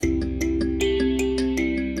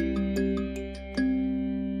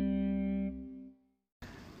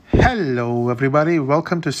Hello, everybody.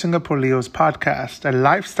 Welcome to Singapore Leo's podcast, a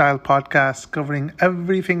lifestyle podcast covering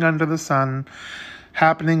everything under the sun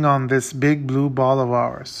happening on this big blue ball of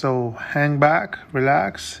ours. So hang back,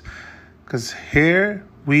 relax, because here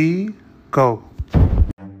we go.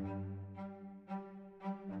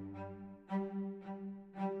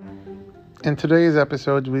 In today's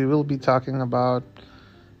episode, we will be talking about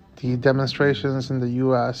the demonstrations in the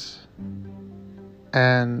U.S.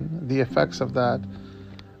 and the effects of that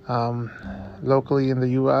locally in the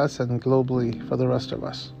U.S. and globally for the rest of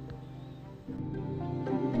us.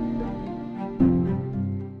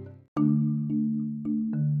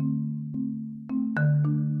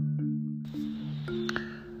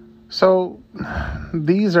 So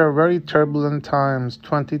these are very turbulent times.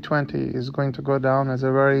 2020 is going to go down as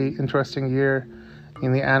a very interesting year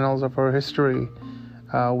in the annals of our history.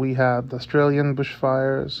 We had the Australian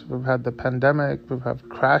bushfires, we've had the pandemic, we've had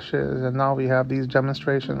crashes, and now we have these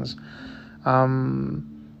demonstrations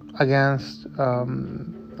against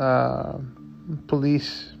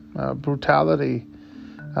police brutality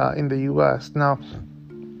in the U.S. Now,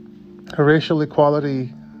 racial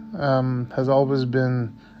equality has always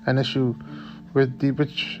been an issue with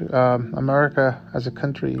which America as a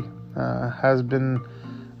country has been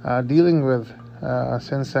dealing with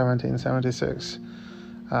since 1776.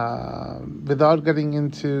 Without getting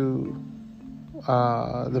into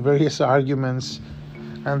the various arguments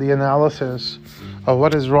and the analysis of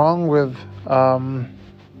what is wrong with or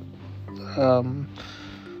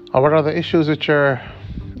what are the issues which are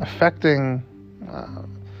affecting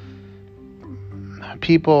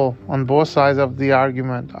people on both sides of the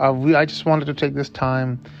argument, I just wanted to take this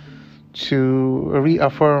time to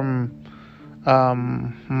reaffirm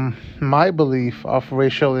my belief of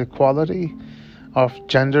racial equality, of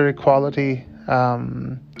gender equality.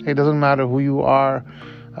 It doesn't matter who you are,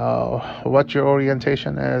 what your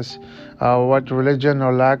orientation is, what religion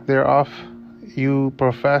or lack thereof you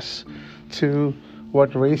profess to,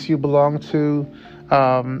 what race you belong to.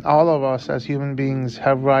 All of us as human beings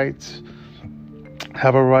have rights,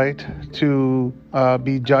 have a right to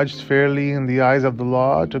be judged fairly in the eyes of the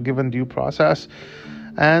law, to given due process,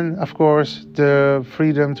 and of course the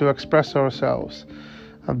freedom to express ourselves.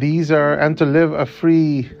 These are, and to live a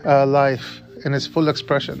free life in its full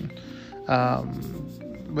expression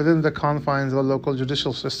within the confines of the local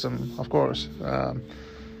judicial system, of course.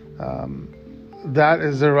 That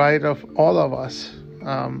is the right of all of us,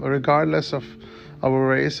 regardless of our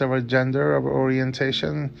race, our gender, our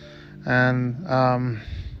orientation. And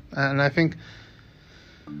I think,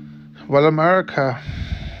 well, America,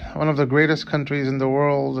 one of the greatest countries in the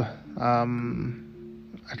world,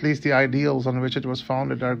 at least the ideals on which it was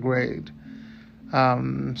founded are great.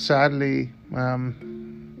 Sadly,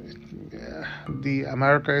 the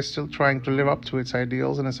America is still trying to live up to its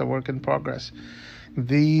ideals, and it's a work in progress.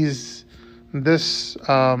 This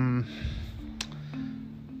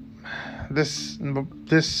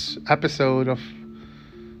episode of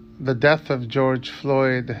the death of George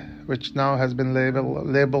Floyd, which now has been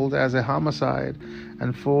labeled as a homicide,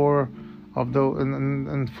 and four of the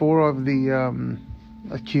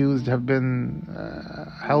accused have been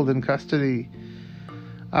held in custody.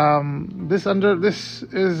 This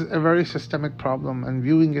is a very systemic problem, and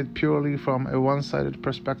viewing it purely from a one-sided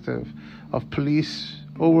perspective of police,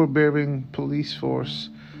 overbearing police force,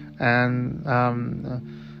 and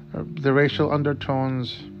the racial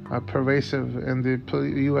undertones pervasive in the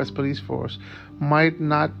U.S. police force might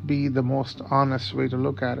not be the most honest way to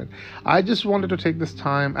look at it. I just wanted to take this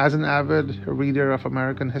time, as an avid reader of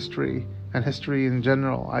American history and history in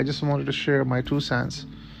general, I just wanted to share my 2 cents,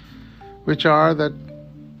 which are that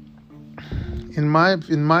in my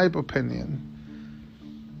opinion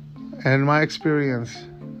and in my experience,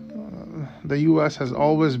 the U.S. has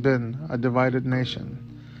always been a divided nation.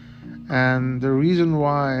 And the reason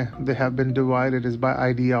why they have been divided is by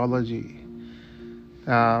ideology.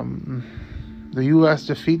 The U.S.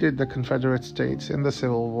 defeated the Confederate States in the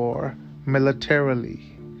Civil War militarily.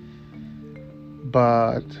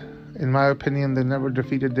 But in my opinion, they never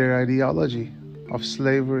defeated their ideology of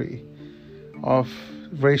slavery, of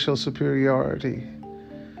racial superiority.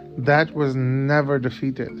 That was never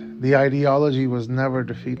defeated. The ideology was never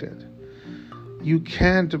defeated. You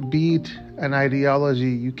can't beat an ideology.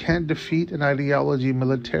 You can't defeat an ideology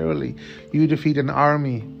militarily. You defeat an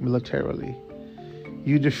army militarily.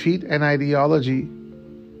 You defeat an ideology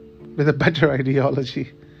with a better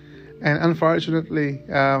ideology. And unfortunately,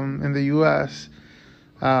 in the U.S.,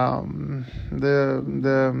 the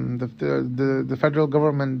federal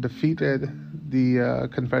government defeated the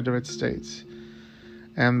Confederate States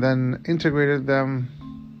and then integrated them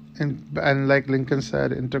and like Lincoln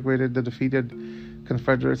said, integrated the defeated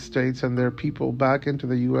Confederate states and their people back into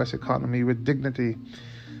the U.S. economy with dignity.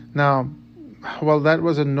 Now, while that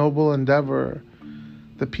was a noble endeavor,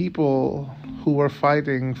 the people who were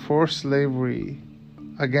fighting for slavery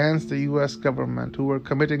against the U.S. government, who were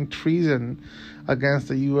committing treason against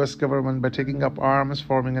the U.S. government by taking up arms,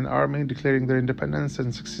 forming an army, declaring their independence,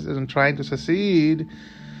 and trying to secede,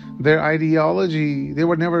 their ideology, they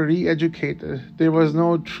were never re-educated. There was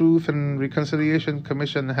no Truth and Reconciliation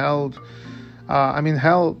Commission held. Even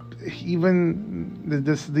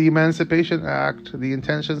the Emancipation Act, the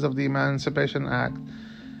intentions of the Emancipation Act,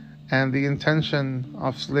 and the intention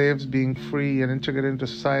of slaves being free and integrated into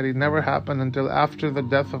society never happened until after the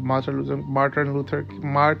death of Martin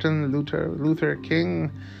Luther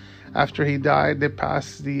King. After he died, they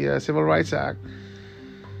passed the Civil Rights Act.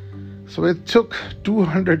 So it took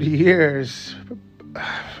 200 years,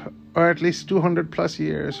 or at least 200 plus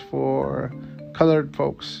years, for colored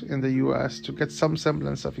folks in the U.S. to get some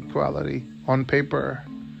semblance of equality on paper.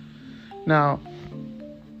 Now,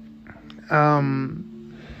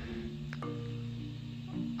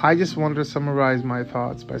 I just wanted to summarize my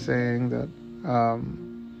thoughts by saying that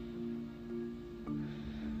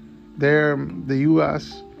the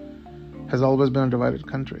U.S. has always been a divided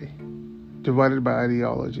country, divided by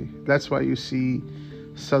ideology. That's why you see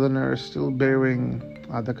Southerners still bearing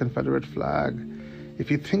the Confederate flag. If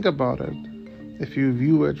you think about it, if you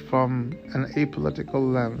view it from an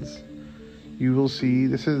apolitical lens, you will see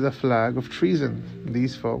this is the flag of treason.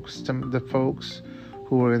 These folks, the folks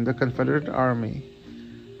who were in the Confederate Army,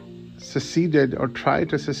 seceded or tried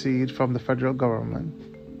to secede from the federal government,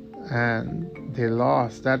 and they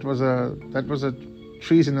lost. That was a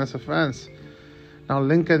treasonous offense. Now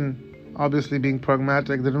Lincoln, obviously being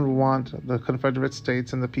pragmatic, didn't want the Confederate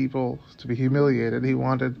States and the people to be humiliated. He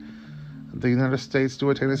wanted the United States to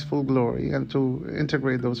attain its full glory and to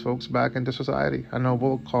integrate those folks back into society, a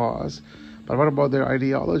noble cause. But what about their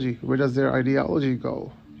ideology? Where does their ideology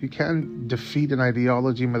go? You can't defeat an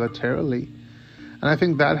ideology militarily. And I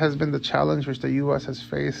think that has been the challenge which the U.S. has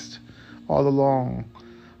faced all along.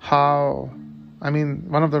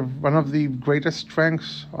 One of the greatest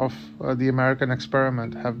strengths of the American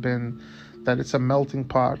experiment have been that it's a melting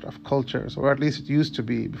pot of cultures, or at least it used to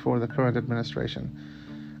be before the current administration.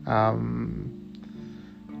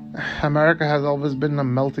 America has always been a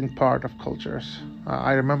melting pot of cultures.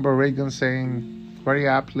 I remember Reagan saying very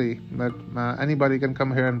aptly that anybody can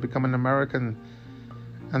come here and become an American,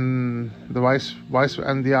 and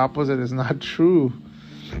the opposite is not true.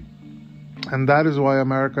 And that is why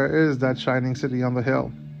America is that shining city on the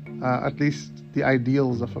hill, at least the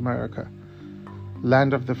ideals of America.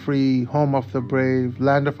 Land of the free, home of the brave,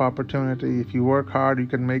 land of opportunity. If you work hard, you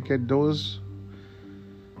can make it. Those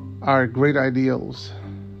are great ideals.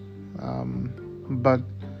 But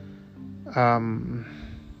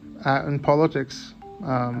in politics,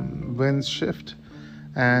 winds shift.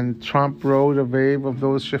 And Trump rode a wave of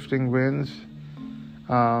those shifting winds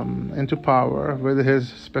into power with his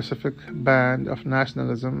specific band of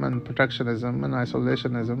nationalism and protectionism and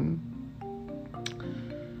isolationism.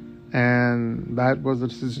 And that was the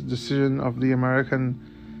decision of the American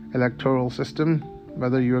electoral system,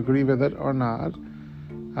 whether you agree with it or not.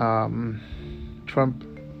 Trump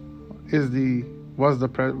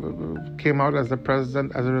came out as the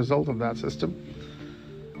president as a result of that system.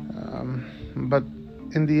 But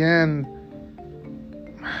in the end,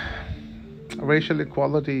 racial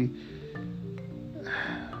equality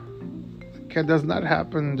does not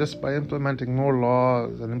happen just by implementing more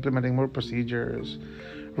laws and implementing more procedures.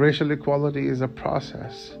 Racial equality is a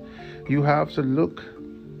process. You have to look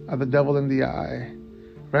at the devil in the eye,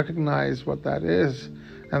 recognize what that is,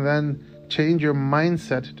 and then change your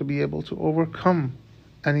mindset to be able to overcome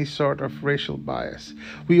any sort of racial bias.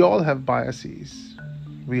 We all have biases.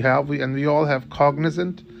 We all have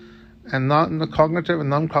cognizant and cognitive and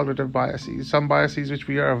non-cognitive biases. Some biases which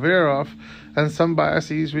we are aware of, and some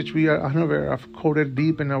biases which we are unaware of, coded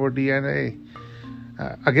deep in our DNA.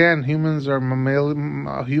 Again, humans are mammals,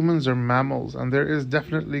 and there is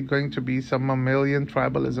definitely going to be some mammalian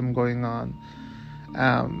tribalism going on.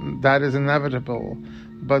 That is inevitable.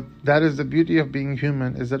 But that is the beauty of being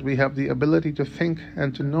human, is that we have the ability to think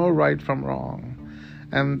and to know right from wrong,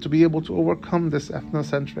 and to be able to overcome this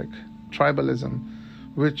ethnocentric tribalism,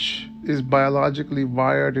 which is biologically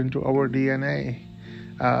wired into our DNA.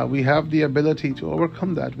 We have the ability to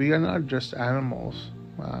overcome that. We are not just animals.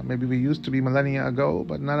 Maybe we used to be millennia ago,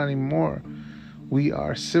 but not anymore. We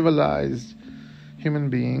are civilized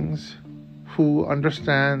human beings who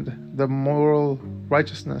understand the moral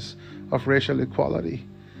righteousness of racial equality.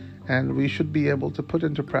 and we should be able to put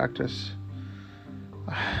into practice.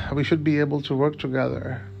 We should be able to work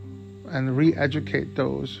together and re-educate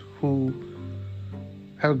those who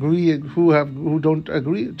don't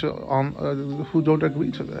agree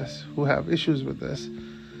to this, who have issues with this.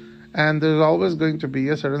 And there's always going to be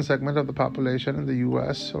a certain segment of the population in the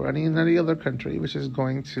U.S. or in any other country which is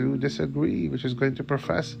going to disagree, which is going to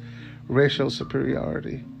profess racial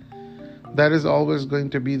superiority. That is always going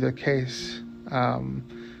to be the case.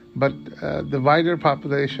 But the wider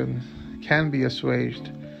population can be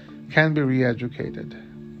assuaged, can be re-educated,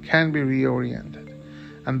 can be reoriented.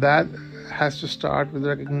 And that has to start with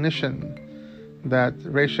recognition that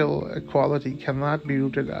racial equality cannot be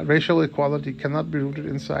rooted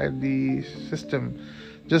inside the system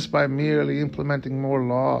just by merely implementing more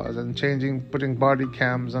laws and putting body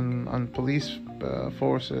cams on police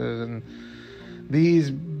forces. And these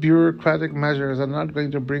bureaucratic measures are not going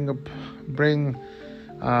to bring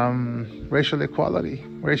racial equality.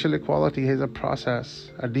 Racial equality is a process,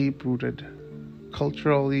 a deep-rooted,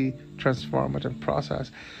 culturally transformative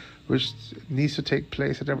process which needs to take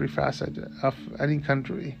place at every facet of any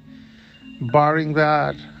country. Barring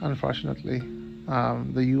that, unfortunately,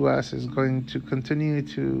 the U.S. is going to continue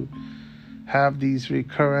to have these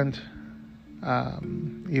recurrent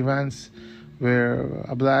events where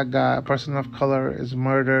a black guy, a person of color, is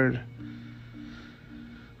murdered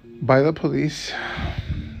by the police,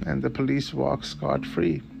 and the police walk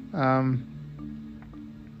scot-free.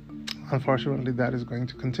 Unfortunately, that is going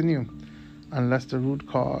to continue unless the root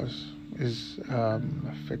cause is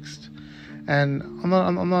fixed. And on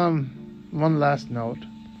one last note,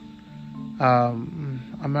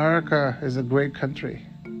 America is a great country.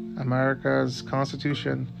 America's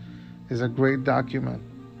Constitution is a great document.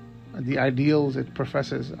 The ideals it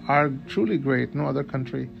professes are truly great. No other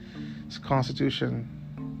country's Constitution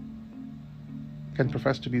can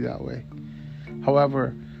profess to be that way.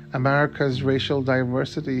 However, America's racial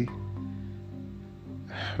diversity,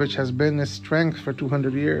 which has been its strength for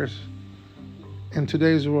 200 years, in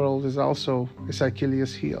today's world is also its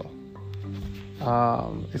Achilles heel.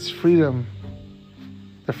 Its freedom,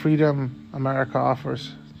 the freedom America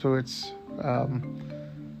offers to its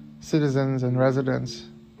citizens and residents,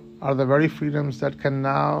 are the very freedoms that can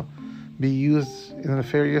now be used in a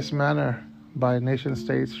nefarious manner by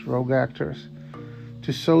nation-states, rogue actors,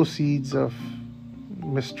 to sow seeds of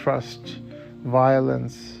mistrust,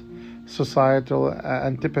 violence, societal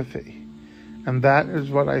antipathy. And that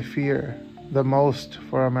is what I fear the most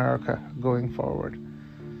for America going forward.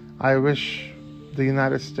 I wish the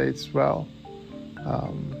United States well,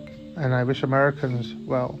 and I wish Americans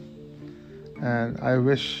well, and I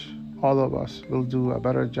wish all of us will do a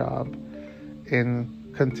better job in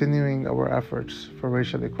continuing our efforts for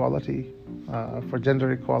racial equality, for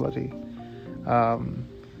gender equality.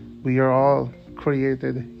 We are all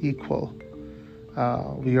created equal.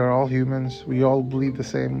 We are all humans. We all bleed the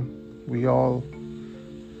same. We all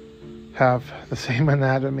have the same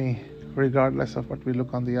anatomy, regardless of what we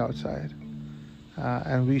look on the outside.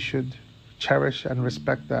 And we should cherish and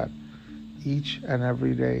respect that each and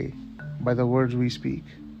every day by the words we speak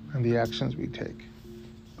and the actions we take.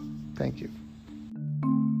 Thank you.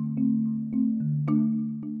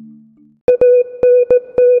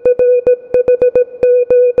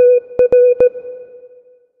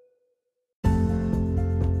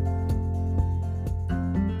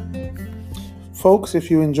 Folks,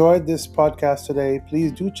 if you enjoyed this podcast today,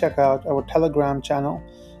 please do check out our Telegram channel.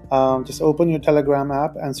 Just open your Telegram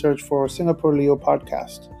app and search for Singapore Leo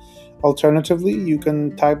Podcast. Alternatively, you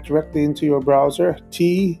can type directly into your browser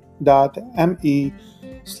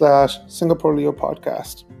t.me/Singapore Leo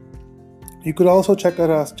Podcast. You could also check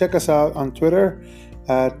us out on Twitter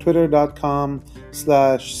at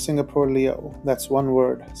twitter.com/Singapore Leo. That's one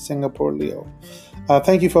word, Singapore Leo.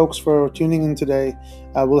 Thank you, folks, for tuning in today.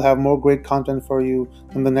 We'll have more great content for you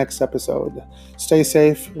in the next episode. Stay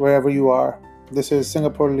safe wherever you are. This is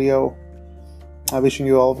Singapore Leo, wishing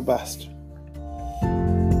you all the best.